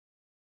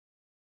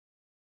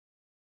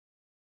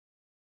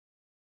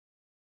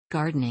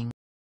Gardening.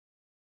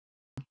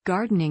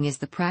 Gardening is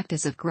the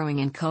practice of growing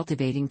and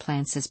cultivating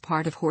plants as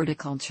part of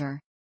horticulture.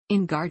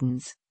 In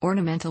gardens,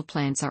 ornamental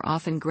plants are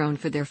often grown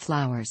for their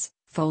flowers,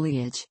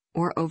 foliage,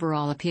 or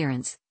overall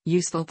appearance.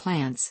 Useful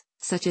plants,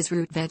 such as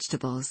root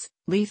vegetables,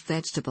 leaf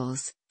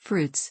vegetables,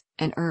 fruits,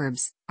 and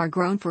herbs, are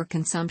grown for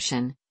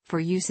consumption, for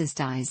use as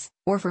dyes,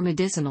 or for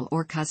medicinal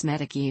or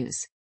cosmetic use.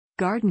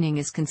 Gardening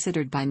is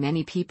considered by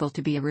many people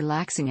to be a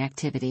relaxing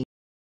activity.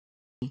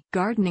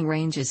 Gardening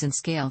ranges in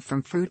scale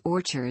from fruit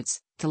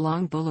orchards, to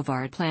long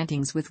boulevard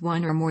plantings with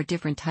one or more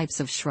different types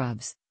of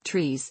shrubs,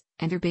 trees,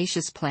 and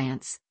herbaceous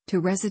plants, to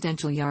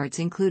residential yards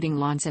including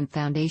lawns and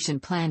foundation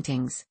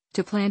plantings,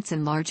 to plants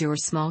in large or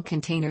small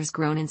containers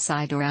grown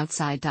inside or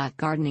outside.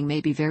 Gardening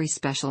may be very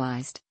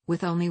specialized,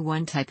 with only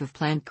one type of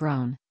plant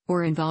grown,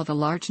 or involve a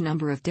large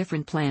number of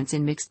different plants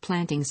in mixed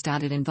plantings.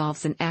 It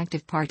involves an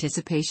active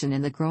participation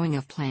in the growing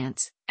of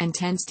plants, and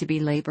tends to be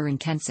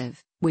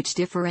labor-intensive, which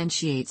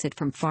differentiates it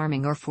from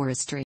farming or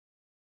forestry.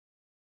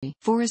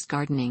 Forest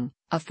gardening,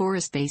 a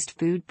forest-based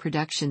food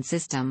production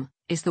system,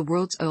 is the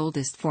world's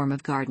oldest form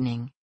of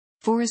gardening.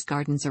 Forest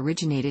gardens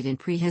originated in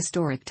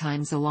prehistoric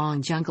times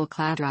along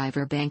jungle-clad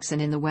river banks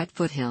and in the wet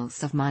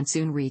foothills of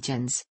monsoon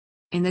regions.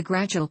 In the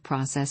gradual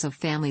process of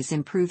families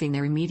improving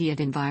their immediate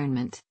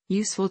environment,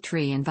 useful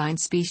tree and vine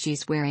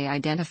species were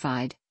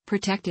identified,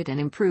 protected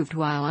and improved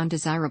while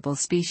undesirable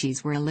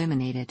species were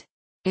eliminated.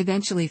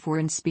 Eventually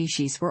foreign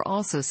species were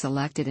also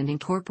selected and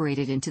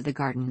incorporated into the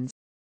gardens.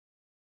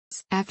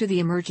 After the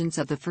emergence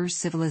of the first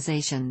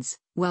civilizations,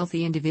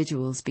 wealthy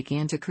individuals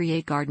began to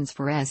create gardens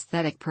for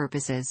aesthetic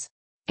purposes.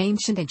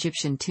 Ancient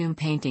Egyptian tomb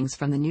paintings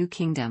from the New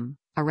Kingdom,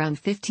 around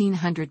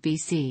 1500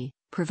 BC,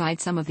 provide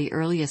some of the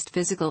earliest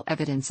physical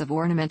evidence of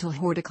ornamental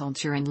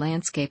horticulture and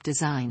landscape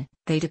design.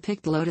 They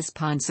depict lotus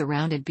ponds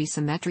surrounded by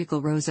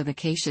symmetrical rows of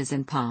acacias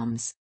and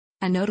palms.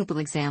 A notable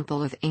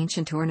example of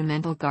ancient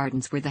ornamental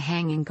gardens were the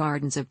Hanging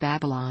Gardens of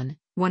Babylon,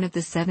 one of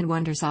the seven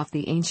wonders of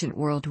the ancient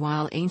world,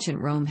 while ancient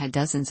Rome had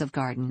dozens of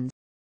gardens.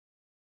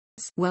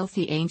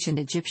 Wealthy ancient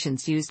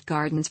Egyptians used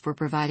gardens for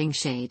providing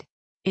shade.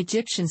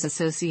 Egyptians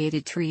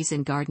associated trees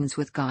and gardens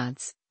with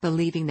gods,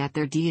 believing that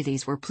their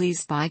deities were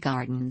pleased by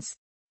gardens.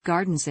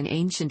 Gardens in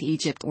ancient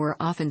Egypt were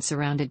often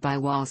surrounded by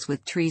walls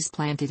with trees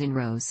planted in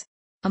rows.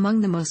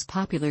 Among the most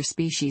popular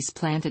species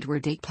planted were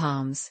date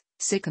palms,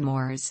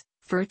 sycamores,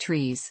 fir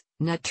trees,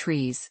 nut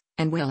trees,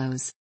 and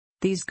willows.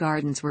 These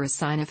gardens were a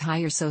sign of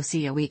higher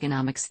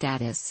socioeconomic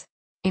status.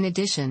 In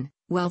addition,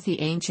 wealthy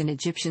ancient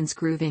Egyptians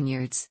grew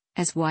vineyards,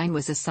 as wine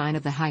was a sign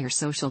of the higher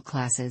social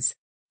classes.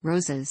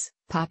 Roses,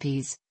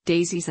 poppies,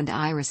 daisies and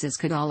irises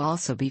could all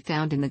also be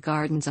found in the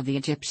gardens of the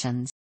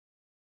Egyptians.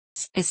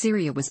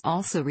 Assyria was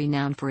also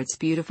renowned for its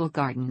beautiful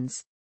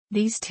gardens.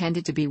 These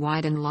tended to be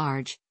wide and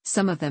large,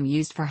 some of them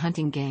used for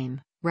hunting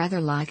game,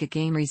 rather like a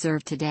game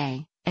reserve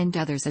today, and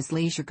others as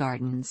leisure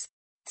gardens.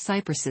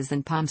 Cypresses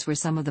and palms were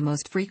some of the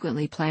most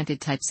frequently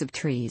planted types of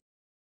trees.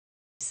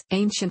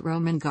 Ancient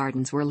Roman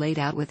gardens were laid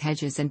out with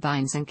hedges and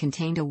vines and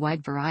contained a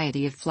wide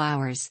variety of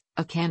flowers: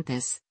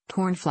 acanthus,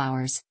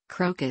 cornflowers,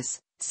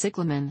 crocus,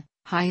 cyclamen,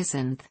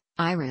 hyacinth,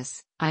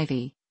 iris,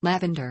 ivy,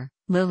 lavender,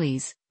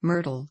 lilies,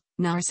 myrtle,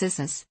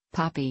 narcissus,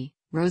 poppy,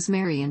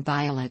 rosemary and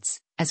violets,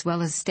 as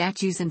well as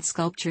statues and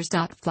sculptures.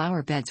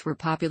 Flower beds were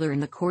popular in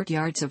the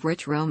courtyards of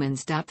rich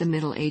Romans. The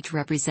Middle Age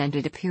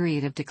represented a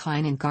period of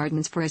decline in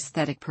gardens for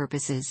aesthetic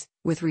purposes.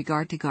 With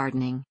regard to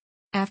gardening,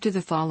 after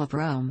the fall of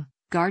Rome,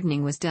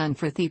 gardening was done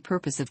for the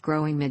purpose of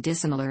growing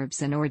medicinal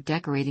herbs and or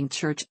decorating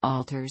church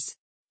altars.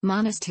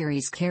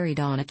 Monasteries carried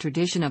on a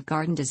tradition of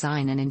garden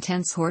design and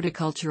intense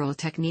horticultural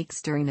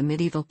techniques during the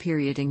medieval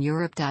period in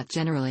Europe.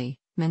 Generally,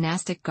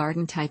 monastic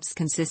garden types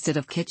consisted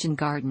of kitchen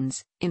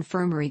gardens,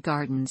 infirmary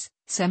gardens,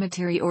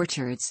 cemetery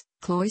orchards,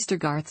 cloister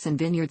garths and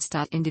vineyards.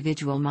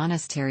 Individual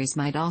monasteries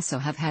might also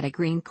have had a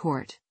green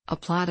court, a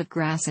plot of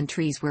grass and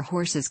trees where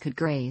horses could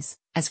graze,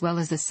 as well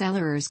as a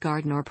cellarer's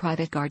garden or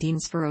private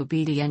gardens for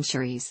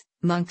obedientiaries,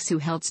 monks who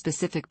held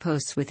specific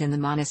posts within the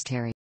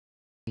monastery.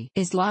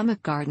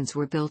 Islamic gardens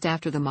were built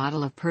after the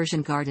model of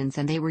Persian gardens,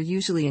 and they were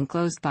usually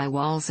enclosed by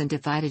walls and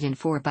divided in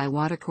 4 by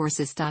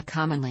watercourses.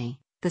 Commonly,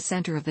 the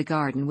center of the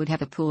garden would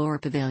have a pool or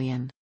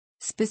pavilion.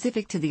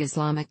 Specific to the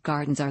Islamic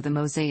gardens are the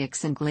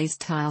mosaics and glazed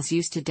tiles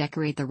used to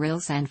decorate the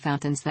rills and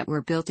fountains that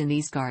were built in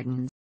these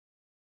gardens.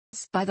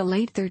 By the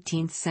late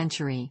 13th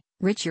century,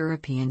 rich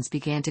Europeans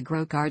began to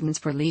grow gardens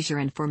for leisure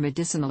and for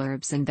medicinal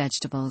herbs and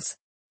vegetables.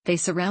 They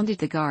surrounded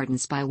the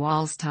gardens by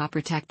walls to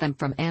protect them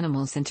from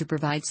animals and to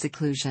provide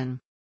seclusion.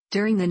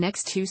 During the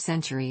next 2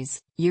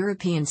 centuries,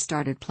 Europeans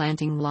started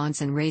planting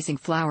lawns and raising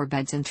flower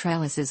beds and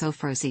trellises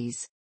of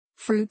roses.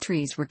 Fruit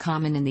trees were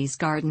common in these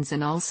gardens,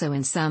 and also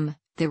in some,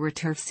 there were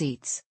turf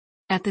seats.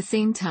 At the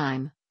same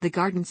time, the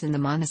gardens in the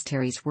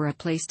monasteries were a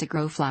place to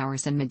grow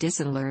flowers and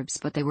medicinal herbs,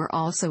 but they were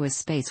also a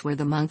space where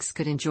the monks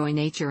could enjoy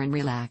nature and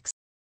relax.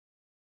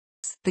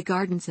 The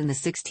gardens in the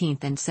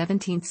 16th and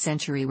 17th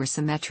century were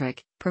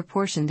symmetric,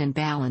 proportioned and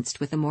balanced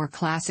with a more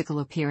classical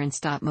appearance.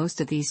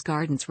 Most of these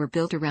gardens were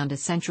built around a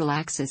central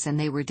axis, and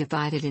they were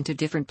divided into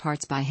different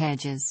parts by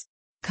hedges.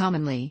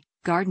 Commonly,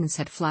 Gardens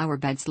had flower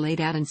beds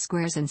laid out in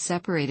squares and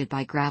separated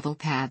by gravel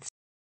paths.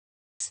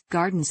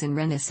 Gardens in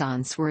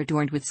Renaissance were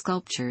adorned with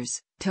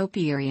sculptures,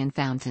 topiary and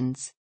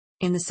fountains.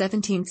 In the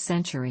 17th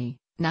century,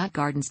 knot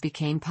gardens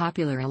became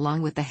popular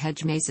along with the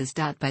hedge mazes.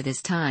 By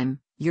this time,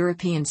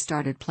 Europeans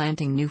started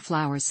planting new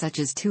flowers such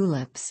as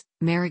tulips,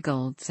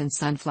 marigolds and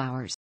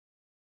sunflowers.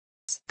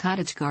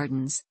 Cottage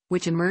gardens,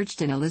 which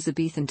emerged in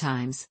Elizabethan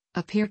times,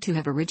 appear to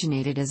have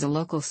originated as a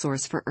local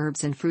source for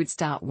herbs and fruits.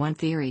 One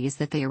theory is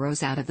that they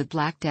arose out of the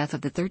Black Death of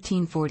the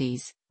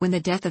 1340s, when the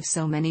death of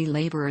so many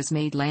laborers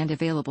made land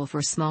available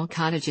for small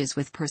cottages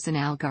with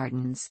personal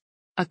gardens.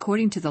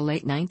 According to the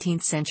late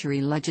 19th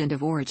century legend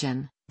of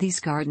origin, these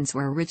gardens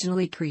were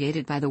originally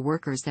created by the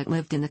workers that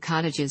lived in the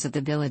cottages of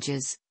the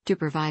villages, to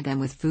provide them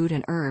with food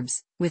and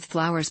herbs, with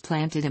flowers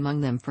planted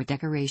among them for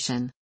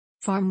decoration.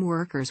 Farm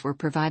workers were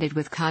provided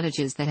with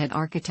cottages that had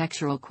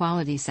architectural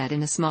quality set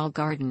in a small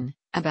garden,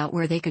 about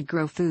where they could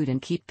grow food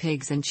and keep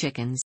pigs and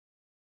chickens.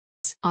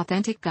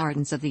 Authentic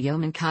gardens of the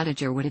yeoman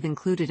cottager would have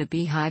included a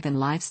beehive and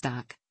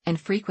livestock, and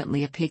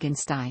frequently a pig and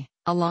sty,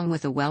 along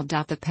with a well.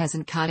 The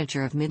peasant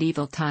cottager of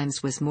medieval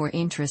times was more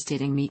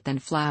interested in meat than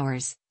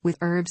flowers, with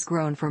herbs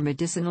grown for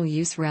medicinal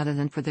use rather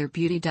than for their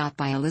beauty.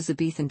 By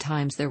Elizabethan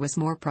times there was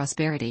more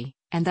prosperity,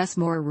 and thus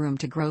more room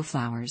to grow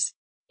flowers.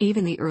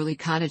 Even the early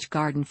cottage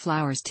garden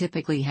flowers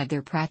typically had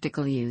their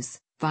practical use.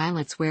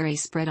 Violets were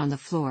spread on the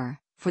floor,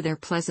 for their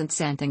pleasant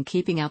scent and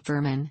keeping out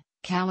vermin.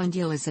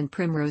 Calendulas and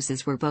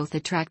primroses were both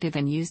attractive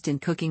and used in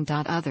cooking.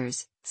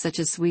 Others, such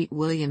as sweet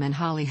william and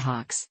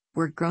hollyhocks,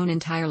 were grown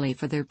entirely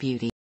for their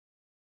beauty.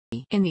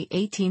 In the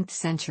 18th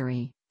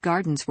century,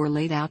 gardens were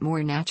laid out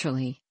more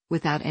naturally,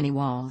 without any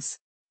walls.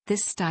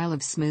 This style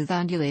of smooth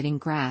undulating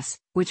grass,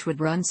 which would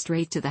run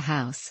straight to the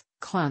house,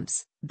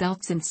 clumps,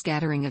 belts and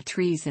scattering of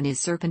trees and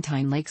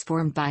serpentine lakes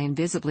formed by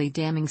invisibly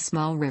damming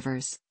small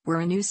rivers, were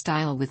a new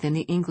style within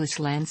the English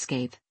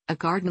landscape, a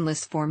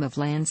gardenless form of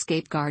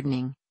landscape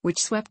gardening,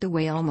 which swept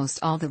away almost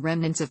all the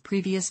remnants of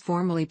previous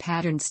formally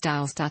patterned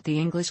styles. The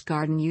English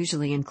garden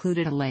usually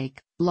included a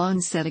lake,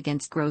 lawns set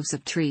against groves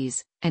of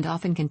trees, and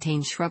often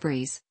contained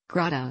shrubberies,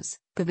 grottos,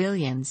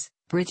 pavilions,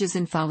 bridges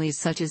and follies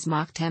such as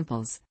mock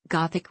temples,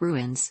 Gothic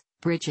ruins,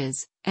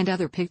 bridges, and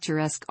other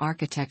picturesque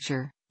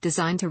architecture,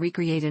 designed to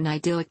recreate an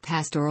idyllic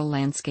pastoral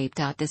landscape.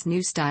 This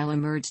new style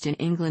emerged in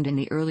England in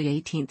the early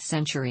 18th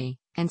century,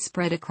 and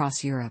spread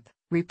across Europe,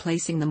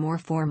 replacing the more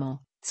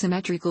formal,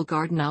 symmetrical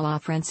garden à la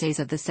Française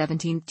of the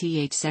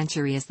 17th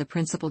century as the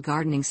principal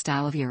gardening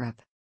style of Europe.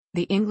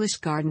 The English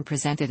garden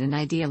presented an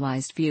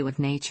idealized view of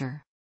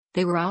nature.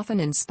 They were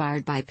often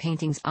inspired by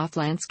paintings of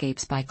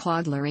landscapes by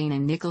Claude Lorraine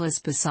and Nicolas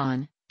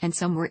Poussin, and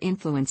some were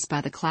influenced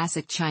by the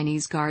classic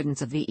Chinese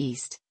gardens of the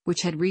East,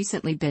 which had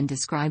recently been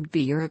described by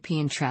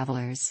European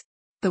travelers.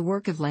 The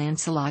work of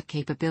Lancelot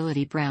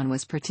Capability Brown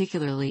was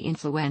particularly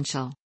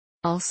influential.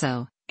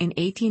 Also, in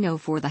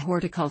 1804 the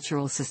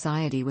Horticultural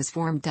Society was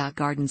formed.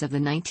 Gardens of the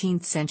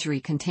 19th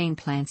century contain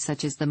plants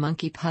such as the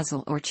monkey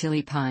puzzle or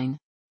chili pine.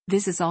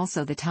 This is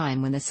also the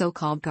time when the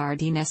so-called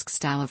gardenesque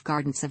style of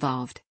gardens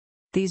evolved.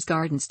 These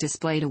gardens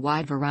displayed a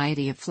wide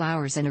variety of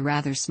flowers in a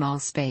rather small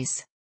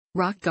space.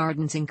 Rock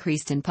gardens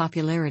increased in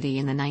popularity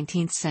in the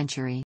 19th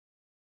century.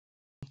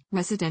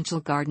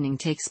 Residential gardening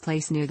takes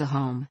place near the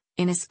home,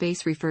 in a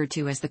space referred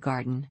to as the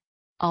garden.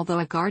 Although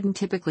a garden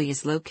typically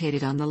is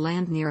located on the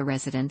land near a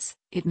residence,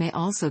 it may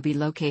also be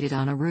located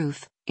on a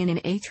roof, in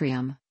an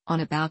atrium, on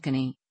a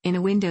balcony, in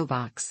a window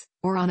box,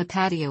 or on a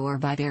patio or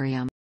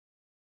vivarium.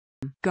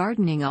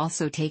 Gardening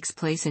also takes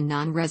place in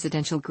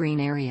non-residential green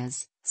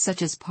areas,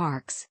 such as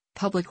parks,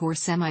 public or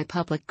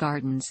semi-public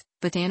gardens,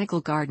 botanical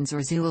gardens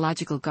or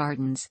zoological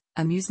gardens,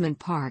 amusement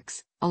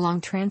parks,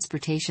 along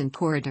transportation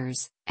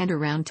corridors, and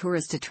around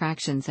tourist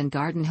attractions and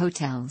garden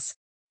hotels.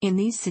 In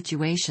these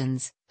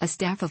situations, a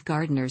staff of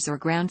gardeners or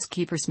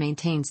groundskeepers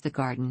maintains the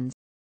gardens.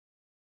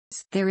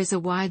 There is a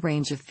wide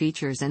range of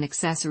features and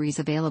accessories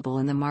available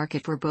in the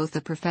market for both the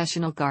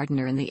professional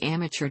gardener and the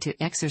amateur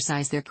to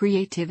exercise their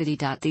creativity.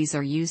 These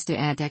are used to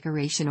add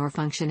decoration or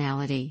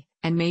functionality,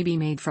 and may be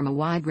made from a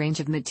wide range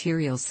of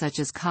materials such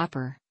as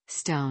copper,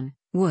 stone,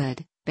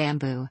 wood,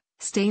 bamboo,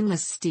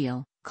 stainless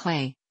steel,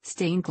 clay,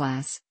 stained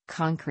glass,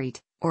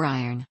 concrete, or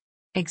iron.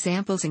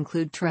 Examples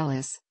include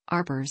trellis,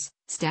 arbors,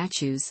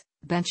 statues,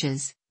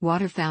 benches,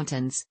 water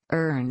fountains,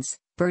 urns,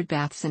 bird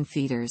baths and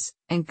feeders,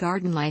 and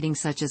garden lighting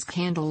such as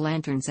candle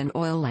lanterns and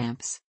oil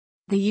lamps.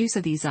 The use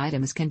of these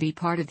items can be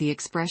part of the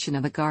expression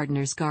of a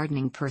gardener's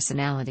gardening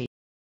personality.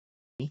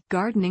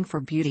 Gardening for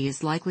beauty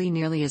is likely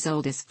nearly as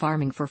old as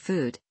farming for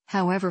food.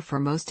 However, for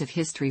most of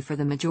history, for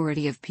the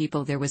majority of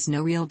people there was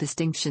no real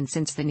distinction,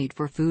 since the need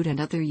for food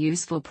and other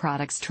useful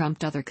products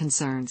trumped other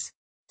concerns.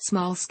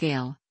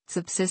 Small-scale,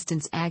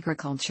 subsistence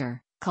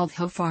agriculture, called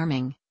hoe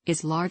farming,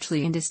 is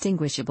largely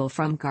indistinguishable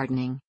from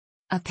gardening.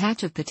 A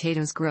patch of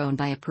potatoes grown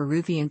by a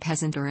Peruvian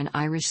peasant or an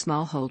Irish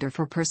smallholder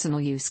for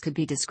personal use could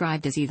be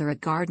described as either a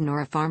garden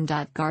or a farm.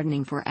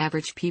 Gardening for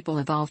average people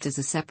evolved as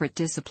a separate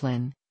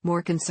discipline,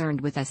 more concerned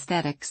with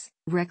aesthetics,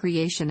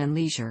 recreation and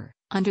leisure,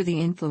 under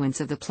the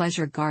influence of the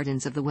pleasure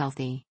gardens of the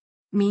wealthy.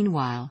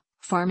 Meanwhile,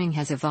 Farming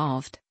has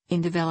evolved,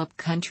 in developed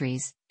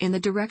countries, in the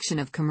direction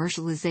of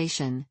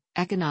commercialization,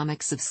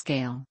 economics of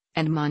scale,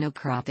 and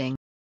monocropping.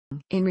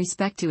 In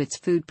respect to its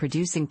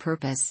food-producing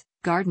purpose,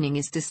 gardening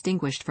is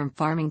distinguished from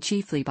farming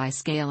chiefly by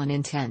scale and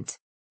intent.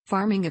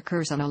 Farming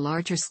occurs on a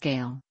larger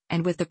scale,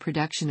 and with the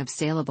production of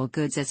saleable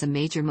goods as a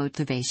major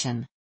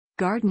motivation.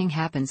 Gardening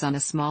happens on a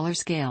smaller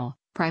scale,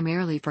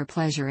 primarily for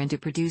pleasure and to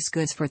produce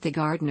goods for the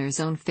gardener's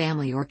own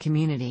family or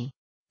community.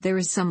 There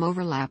is some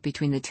overlap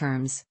between the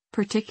terms,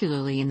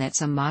 particularly in that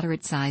some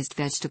moderate-sized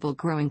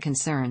vegetable-growing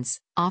concerns,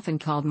 often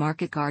called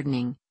market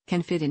gardening,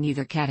 can fit in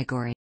either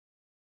category.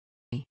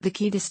 The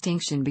key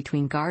distinction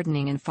between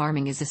gardening and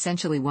farming is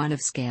essentially one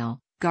of scale.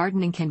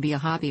 Gardening can be a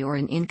hobby or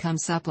an income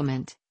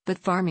supplement, but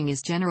farming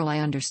is generally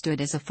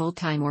understood as a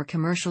full-time or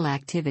commercial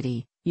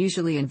activity,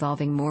 usually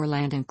involving more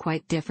land and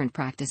quite different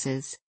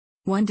practices.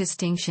 One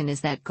distinction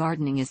is that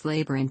gardening is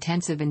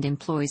labor-intensive and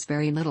employs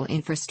very little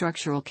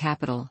infrastructural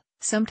capital,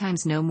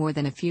 sometimes no more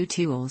than a few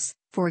tools,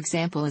 for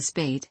example a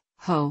spade,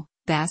 hoe,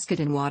 basket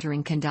and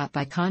watering can.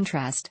 By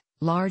contrast,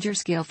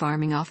 larger-scale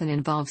farming often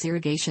involves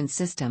irrigation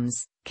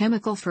systems,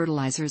 chemical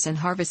fertilizers and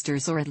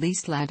harvesters or at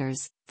least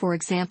ladders, for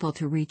example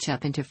to reach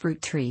up into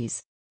fruit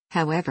trees.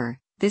 However,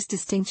 this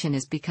distinction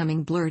is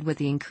becoming blurred with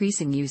the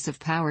increasing use of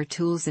power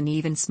tools in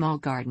even small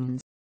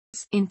gardens.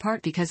 In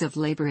part because of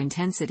labor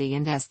intensity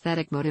and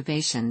aesthetic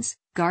motivations,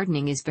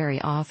 gardening is very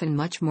often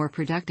much more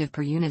productive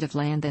per unit of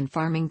land than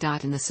farming.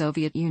 In the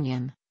Soviet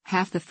Union,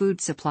 half the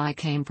food supply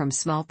came from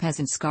small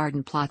peasants'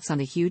 garden plots on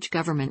the huge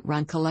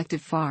government-run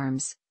collective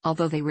farms,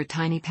 although they were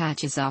tiny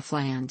patches off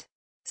land.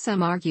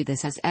 Some argue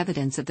this as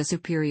evidence of the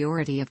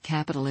superiority of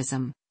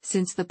capitalism,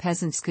 since the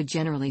peasants could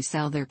generally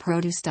sell their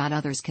produce.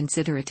 Others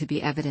consider it to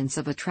be evidence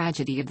of a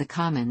tragedy of the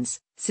commons,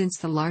 since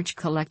the large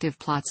collective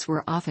plots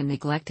were often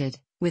neglected,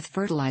 with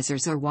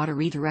fertilizers or water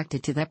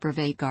redirected to their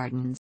private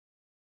gardens.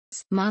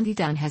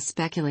 Mondidan has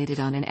speculated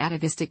on an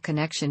atavistic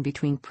connection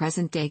between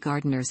present-day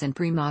gardeners and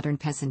pre-modern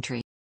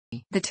peasantry.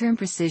 The term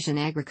precision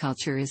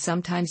agriculture is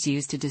sometimes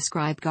used to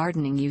describe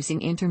gardening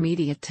using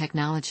intermediate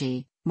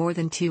technology, more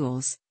than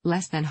tools,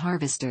 less than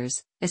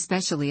harvesters,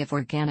 especially of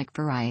organic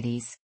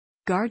varieties.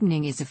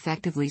 Gardening is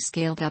effectively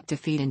scaled up to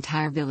feed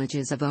entire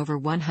villages of over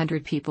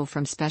 100 people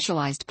from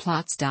specialized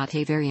plots.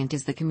 A variant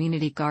is the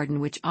community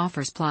garden, which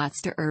offers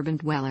plots to urban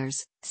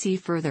dwellers. See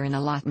further in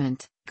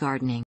allotment,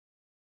 gardening.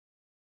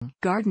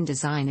 Garden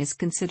design is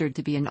considered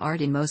to be an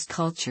art in most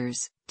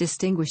cultures,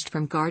 distinguished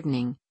from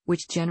gardening,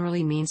 which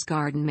generally means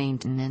garden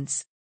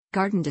maintenance.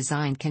 Garden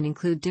design can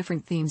include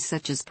different themes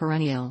such as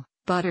perennial,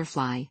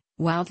 butterfly,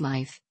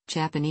 wildlife,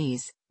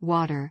 Japanese,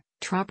 water,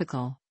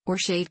 tropical, or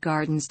shade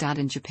gardens.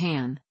 In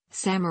Japan,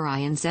 samurai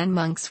and Zen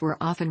monks were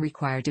often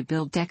required to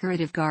build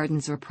decorative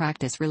gardens or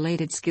practice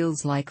related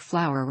skills like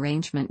flower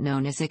arrangement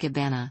known as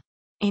ikebana.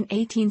 In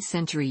 18th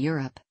century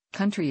Europe,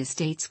 country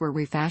estates were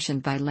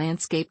refashioned by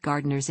landscape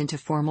gardeners into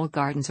formal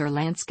gardens or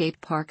landscape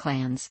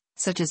parklands,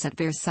 such as at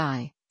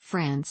Versailles,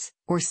 France,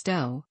 or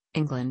Stowe,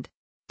 England.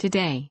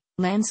 Today,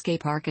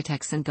 landscape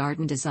architects and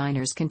garden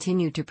designers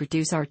continue to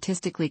produce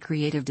artistically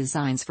creative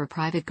designs for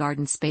private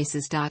garden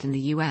spaces. In the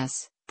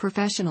U.S.,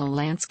 professional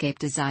landscape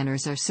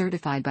designers are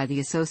certified by the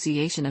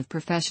Association of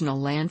Professional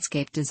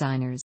Landscape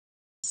Designers.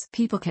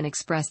 People can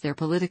express their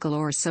political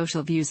or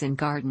social views in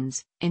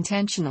gardens,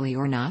 intentionally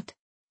or not.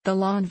 The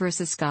lawn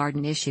versus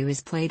garden issue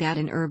is played out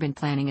in urban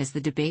planning as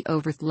the debate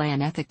over the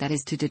land ethic, that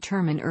is to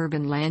determine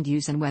urban land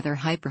use and whether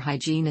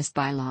hyperhygienist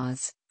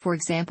bylaws, for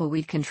example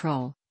weed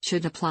control,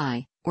 should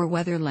apply, or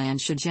whether land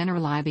should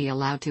generally be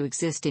allowed to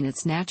exist in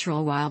its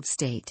natural wild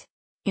state.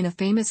 In a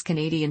famous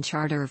Canadian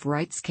Charter of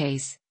Rights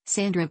case,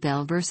 Sandra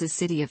Bell v.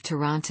 City of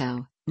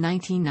Toronto,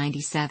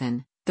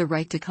 1997, the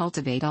right to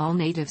cultivate all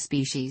native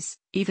species,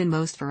 even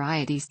most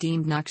varieties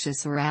deemed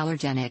noxious or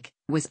allergenic,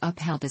 was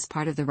upheld as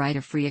part of the right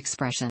of free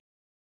expression.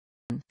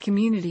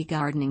 Community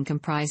gardening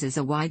comprises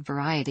a wide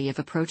variety of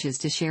approaches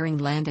to sharing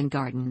land and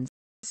gardens.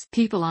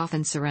 People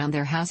often surround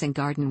their house and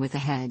garden with a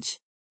hedge.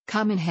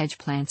 Common hedge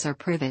plants are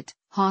privet,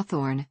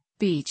 hawthorn,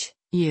 beech,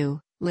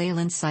 yew,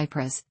 leyland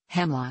cypress,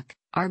 hemlock,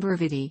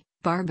 arborvitae,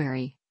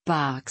 barberry,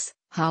 box,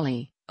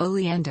 holly,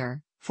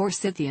 oleander,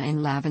 forsythia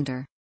and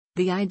lavender.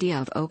 The idea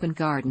of open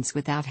gardens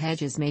without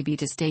hedges may be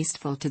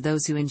distasteful to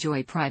those who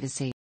enjoy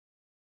privacy.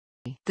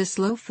 The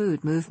slow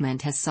food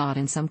movement has sought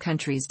in some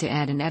countries to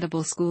add an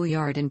edible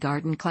schoolyard and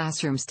garden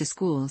classrooms to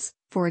schools,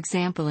 for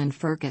example in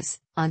Fergus,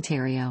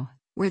 Ontario,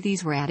 where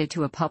these were added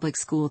to a public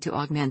school to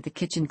augment the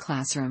kitchen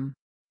classroom.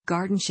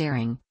 Garden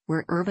sharing,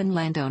 where urban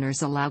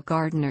landowners allow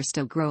gardeners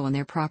to grow on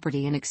their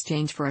property in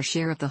exchange for a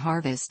share of the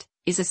harvest,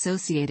 is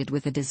associated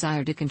with a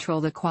desire to control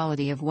the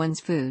quality of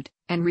one's food,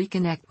 and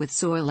reconnect with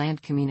soil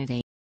and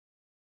community.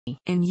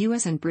 In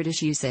US and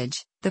British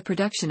usage, the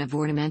production of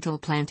ornamental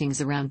plantings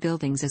around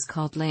buildings is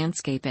called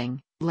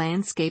landscaping,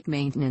 landscape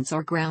maintenance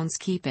or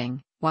groundskeeping,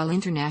 while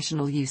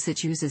international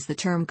usage uses the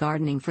term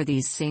gardening for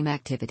these same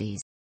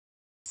activities.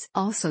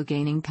 Also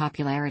gaining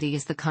popularity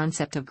is the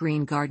concept of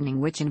green gardening,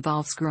 which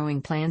involves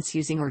growing plants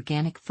using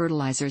organic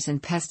fertilizers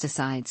and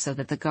pesticides so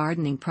that the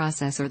gardening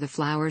process or the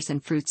flowers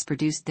and fruits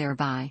produced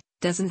thereby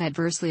doesn't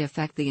adversely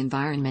affect the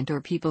environment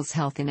or people's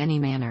health in any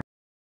manner.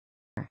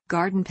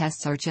 Garden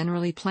pests are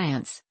generally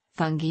plants,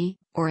 fungi,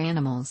 or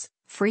animals,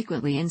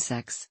 frequently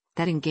insects,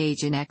 that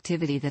engage in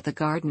activity that the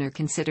gardener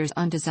considers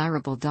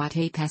undesirable.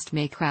 A pest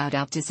may crowd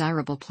out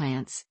desirable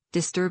plants,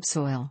 disturb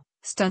soil,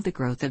 stunt the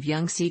growth of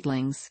young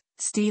seedlings,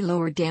 steal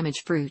or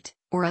damage fruit,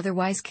 or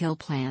otherwise kill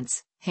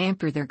plants,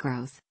 hamper their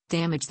growth,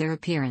 damage their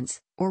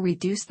appearance, or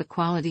reduce the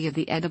quality of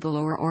the edible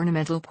or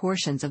ornamental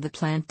portions of the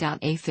plant.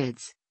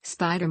 Aphids,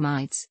 spider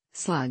mites,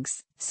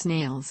 slugs,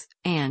 snails,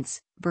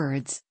 ants,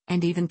 birds,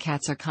 and even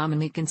cats are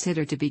commonly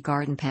considered to be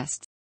garden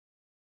pests.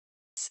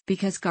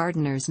 Because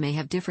gardeners may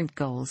have different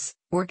goals,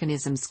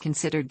 organisms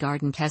considered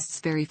garden pests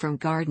vary from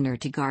gardener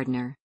to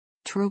gardener.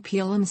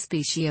 Tropiolum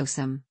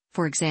speciosum,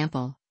 for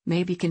example,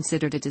 may be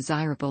considered a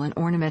desirable and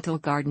ornamental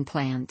garden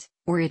plant,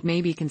 or it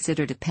may be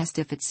considered a pest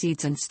if it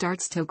seeds and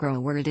starts to grow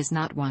where it is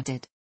not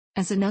wanted.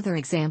 As another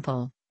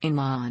example, in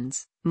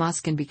lawns, moss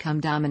can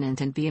become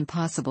dominant and be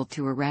impossible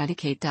to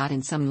eradicate.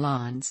 In some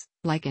lawns,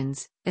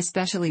 lichens,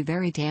 especially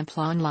very damp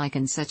lawn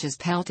lichens such as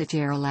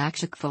Peltitia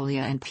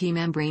laxifolia and P.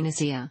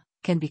 membranacea,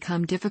 can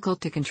become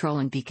difficult to control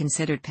and be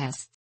considered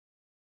pests.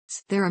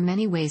 There are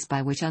many ways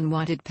by which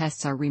unwanted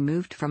pests are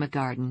removed from a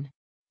garden.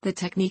 The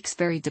techniques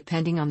vary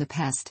depending on the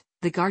pest,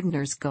 the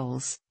gardener's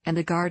goals, and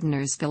the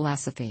gardener's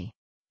philosophy.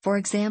 For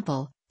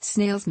example,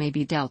 snails may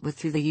be dealt with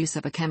through the use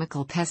of a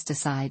chemical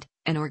pesticide,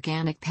 an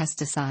organic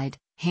pesticide,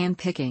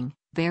 hand-picking,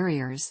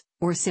 barriers,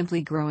 or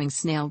simply growing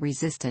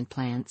snail-resistant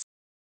plants.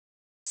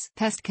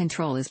 Pest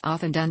control is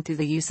often done through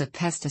the use of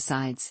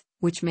pesticides,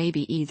 which may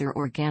be either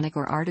organic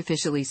or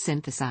artificially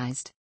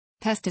synthesized.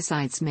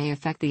 Pesticides may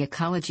affect the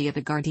ecology of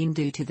a garden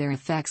due to their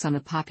effects on the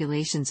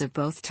populations of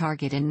both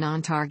target and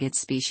non-target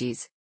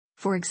species.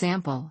 For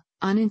example,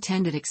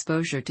 unintended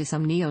exposure to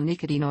some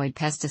neonicotinoid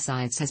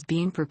pesticides has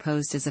been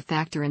proposed as a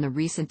factor in the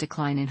recent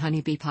decline in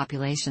honeybee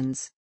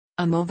populations.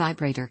 A mole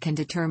vibrator can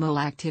deter mole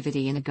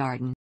activity in a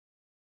garden.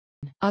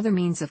 Other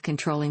means of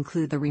control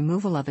include the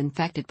removal of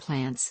infected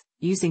plants,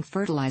 using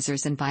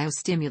fertilizers and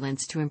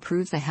biostimulants to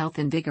improve the health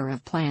and vigor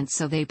of plants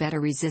so they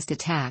better resist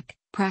attack,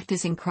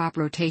 practicing crop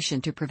rotation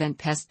to prevent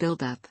pest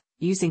buildup,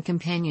 using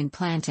companion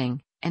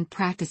planting, and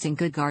practicing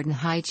good garden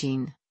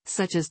hygiene,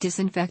 such as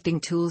disinfecting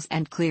tools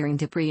and clearing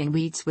debris and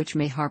weeds which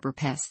may harbor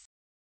pests.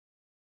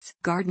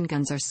 Garden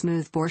guns are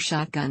smooth-bore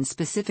shotguns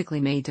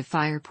specifically made to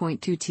fire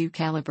 .22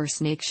 caliber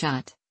snake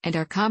shot, and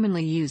are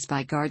commonly used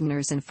by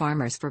gardeners and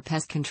farmers for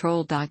pest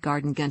control.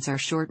 Garden guns are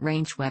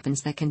short-range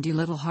weapons that can do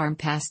little harm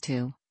past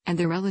 2, and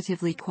they're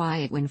relatively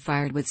quiet when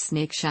fired with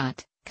snake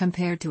shot,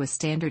 compared to a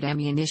standard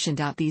ammunition.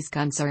 These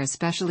guns are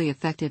especially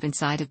effective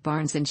inside of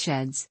barns and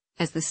sheds,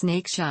 as the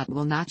snake shot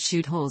will not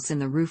shoot holes in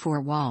the roof or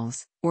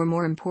walls, or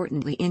more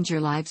importantly injure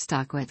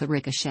livestock with a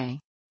ricochet.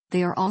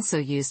 They are also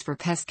used for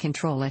pest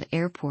control at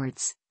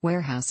airports,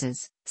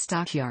 warehouses,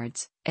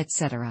 stockyards,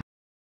 etc.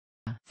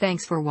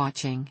 Thanks for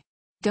watching.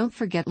 Don't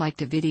forget like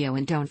the video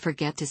and don't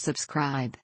forget to subscribe.